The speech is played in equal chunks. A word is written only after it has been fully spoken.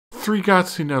Three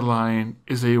Gatsu no Lion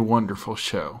is a wonderful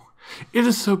show. It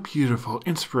is so beautiful,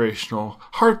 inspirational,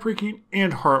 heartbreaking,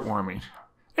 and heartwarming.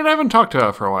 And I haven't talked about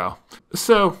it for a while.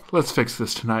 So, let's fix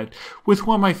this tonight with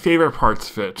one of my favorite parts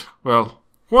of it. Well,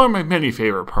 one of my many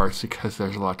favorite parts because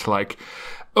there's a lot to like.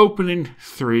 Opening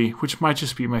 3, which might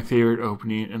just be my favorite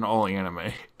opening in all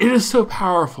anime. It is so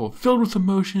powerful, filled with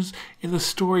emotions and the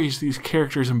stories these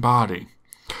characters embody.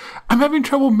 I'm having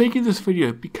trouble making this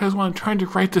video because when I'm trying to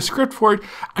write the script for it,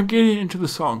 I'm getting into the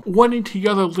song, wanting to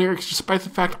yell the lyrics despite the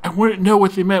fact I wouldn't know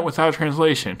what they meant without a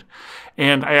translation.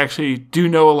 And I actually do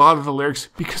know a lot of the lyrics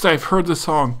because I've heard the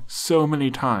song so many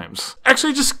times.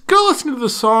 Actually, just go listen to the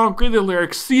song, read the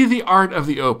lyrics, see the art of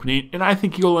the opening, and I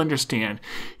think you'll understand.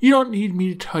 You don't need me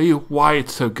to tell you why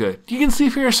it's so good. You can see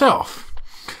for yourself.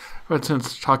 But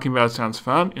since talking about it sounds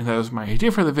fun, and that was my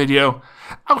idea for the video,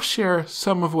 I'll share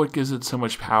some of what gives it so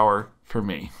much power for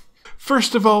me.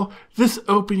 First of all, this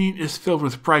opening is filled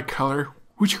with bright color,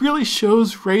 which really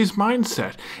shows Rei's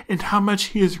mindset and how much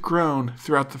he has grown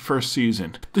throughout the first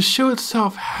season. The show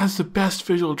itself has the best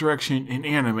visual direction in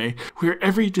anime, where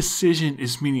every decision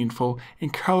is meaningful,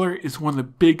 and color is one of the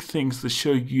big things the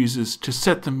show uses to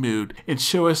set the mood and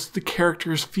show us the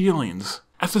characters' feelings.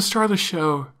 At the start of the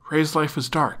show, Rei's life was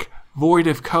dark, void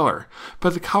of color,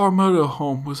 but the Kawamoto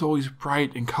home was always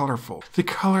bright and colorful. The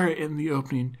color in the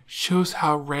opening shows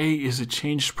how Rei is a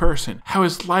changed person, how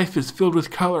his life is filled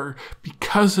with color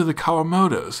because of the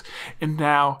Kawamotos, and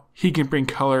now he can bring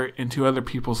color into other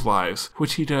people's lives,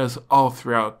 which he does all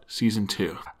throughout Season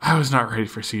 2. I was not ready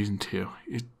for Season 2.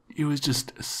 It was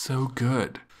just so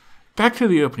good. Back to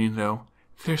the opening though.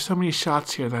 There's so many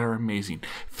shots here that are amazing,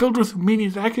 filled with meaning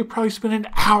that I could probably spend an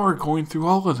hour going through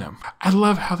all of them. I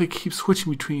love how they keep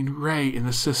switching between Rei and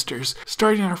the sisters,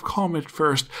 starting off calm at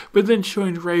first, but then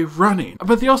showing Rei running.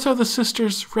 But they also have the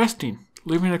sisters resting,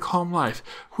 living a calm life,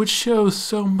 which shows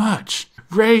so much.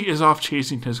 Rei is off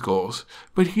chasing his goals,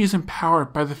 but he is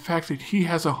empowered by the fact that he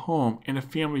has a home and a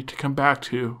family to come back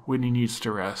to when he needs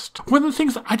to rest. One of the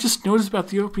things I just noticed about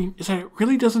the opening is that it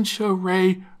really doesn't show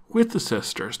Rei with the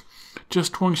sisters.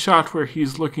 Just one shot where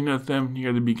he's looking at them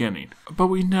near the beginning. But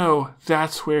we know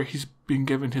that's where he's been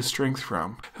given his strength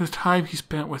from. The time he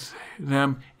spent with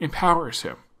them empowers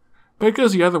him. But it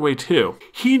goes the other way too.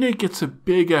 Hina gets a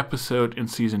big episode in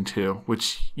Season 2,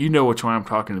 which you know which one I'm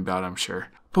talking about, I'm sure.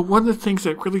 But one of the things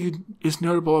that really is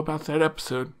notable about that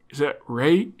episode is that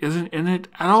Rei isn't in it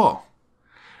at all.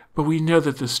 But we know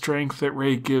that the strength that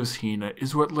Rei gives Hina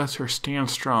is what lets her stand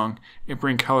strong and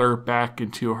bring color back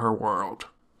into her world.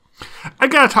 I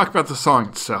gotta talk about the song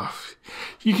itself.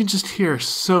 You can just hear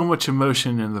so much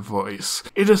emotion in the voice.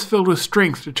 It is filled with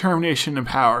strength, determination, and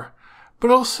power, but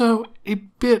also a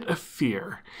bit of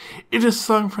fear. It is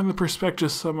sung from the perspective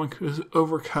of someone who has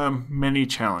overcome many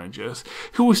challenges,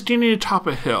 who was standing atop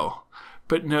a hill,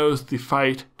 but knows the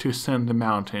fight to ascend the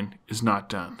mountain is not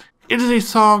done. It is a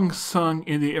song sung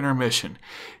in the intermission,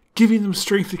 giving them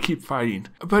strength to keep fighting,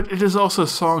 but it is also a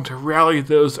song to rally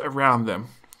those around them.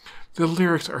 The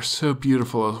lyrics are so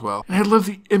beautiful as well, and I love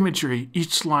the imagery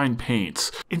each line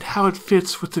paints, and how it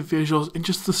fits with the visuals and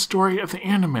just the story of the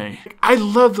anime. I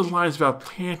love the lines about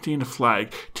planting a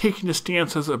flag, taking a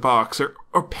stance as a boxer,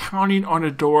 or pounding on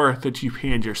a door that you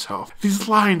painted yourself. These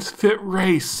lines fit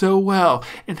Rei so well,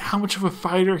 and how much of a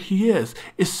fighter he is,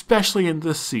 especially in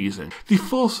this season. The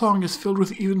full song is filled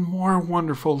with even more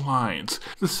wonderful lines.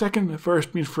 The second verse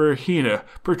means for Hina,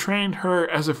 portraying her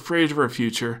as afraid of her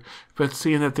future, but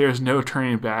seeing that there is no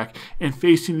turning back, and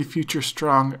facing the future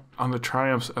strong on the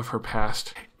triumphs of her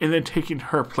past, and then taking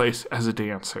her place as a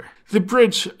dancer. The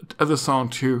bridge of the song,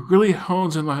 too, really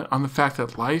hones in on the fact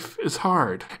that life is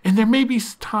hard, and there may be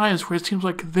times where it seems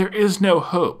like there is no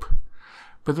hope.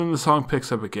 But then the song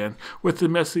picks up again with the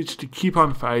message to keep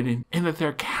on fighting, and that there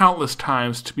are countless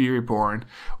times to be reborn,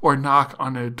 or knock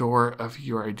on a door of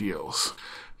your ideals.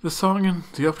 The song and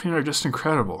the opening are just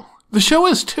incredible. The show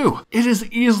is too. It is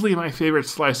easily my favorite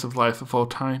slice of life of all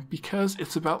time because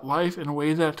it's about life in a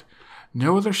way that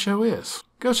no other show is.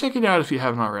 Go check it out if you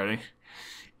haven't already.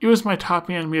 It was my top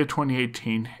anime of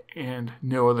 2018, and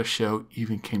no other show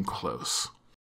even came close.